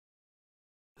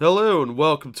Hello and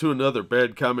welcome to another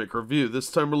Bad Comic Review.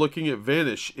 This time we're looking at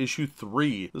Vanish, issue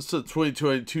 3. This is a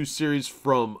 2022 series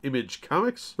from Image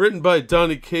Comics. Written by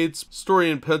Donny Cates, story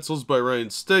and pencils by Ryan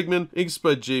Stegman, inks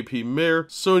by J.P. Mayer,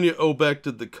 Sonia Oback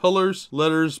did the colors,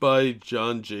 letters by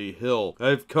John J. Hill. I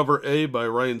have cover A by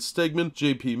Ryan Stegman,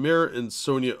 J.P. Mayer, and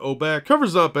Sonia Oback.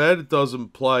 Cover's not bad. It does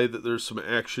imply that there's some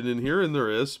action in here, and there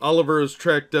is. Oliver has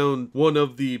tracked down one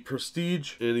of the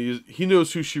Prestige, and he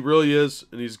knows who she really is,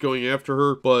 and he's going after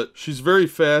her, but she's very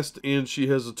fast, and she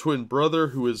has a twin brother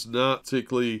who is not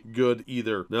particularly good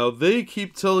either. Now, they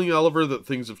keep telling Oliver that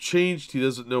things have changed, he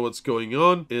doesn't know what's going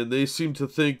on, and they seem to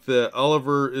think that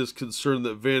Oliver is concerned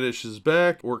that Vanish is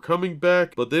back, or coming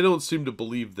back, but they don't seem to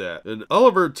believe that. And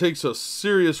Oliver takes a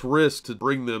serious risk to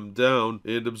bring them down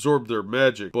and absorb their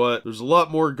magic, but there's a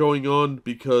lot more going on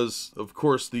because, of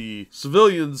course, the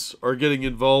civilians are getting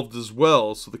involved as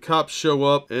well. So the cops show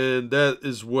up, and that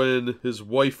is when his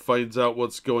wife finds out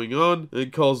what's going on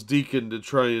and calls Deacon to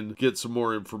try and get some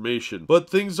more information. But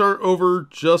things aren't over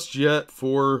just yet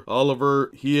for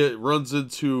Oliver. He runs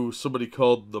into somebody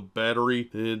called the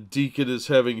Battery, and Deacon is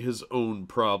having his own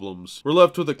problems. We're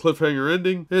left with a cliffhanger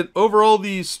ending, and overall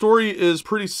the story is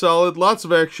pretty solid. Lots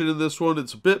of action in this one.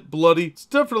 It's a bit bloody. It's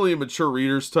definitely a mature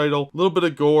reader's title. A little bit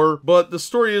of gore, but the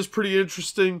story is pretty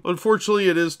interesting. Unfortunately,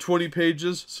 it is 20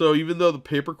 pages, so even though the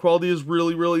paper quality is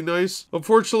really nice,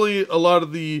 unfortunately a lot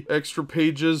of the extra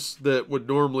pages that would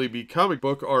normally be comic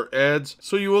book are ads,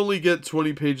 so you only get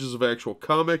 20 pages of actual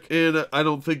comic, and I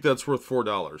don't think that's worth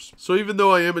 $4. So even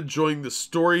though I am enjoying the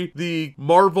story, the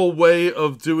Marvel way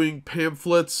of doing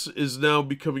pamphlets is now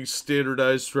becoming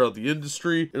standardized throughout the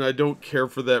industry, and I don't care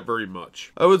for that very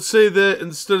much. I would say that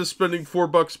instead of spending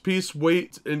 $4 a piece,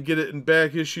 wait and get it in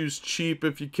back issues cheap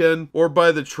if you can, or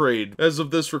buy the trade. As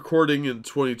of this recording in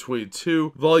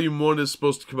 2022, volume 1 is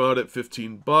supposed to come out at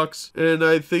 15 bucks, and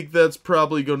I think that's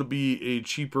probably going to be a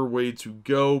cheaper way to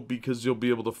go because you'll be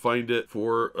able to find it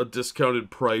for a discounted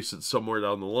price at somewhere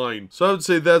down the line. So I would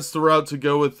say that's the route to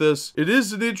go with this. It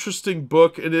is an interesting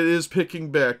book, and it is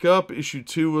picking back up. Issue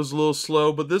 2 was a little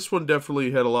slow, but this one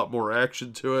definitely had a lot more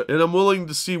action to it, and I'm willing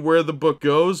to see where the book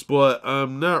goes, but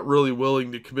I'm not really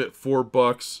willing to commit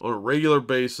 $4 on a regular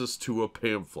basis to a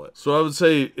pamphlet. So I would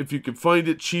say if you can find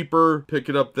it cheaper, pick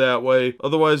it up that way.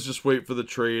 Otherwise, just wait for the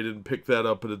trade and pick that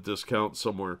up at a discount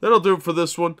somewhere. That'll do it for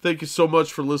this one. Thank you so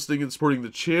much for listening and supporting the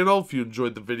channel. If you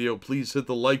enjoyed the video, please hit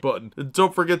the like button, and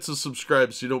don't forget to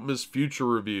subscribe so you don't miss future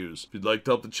reviews. If you'd like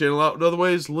to help the channel out in other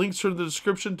ways, links are in the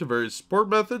description to various support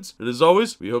methods, and as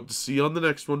always, we hope to see you on the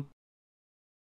next one.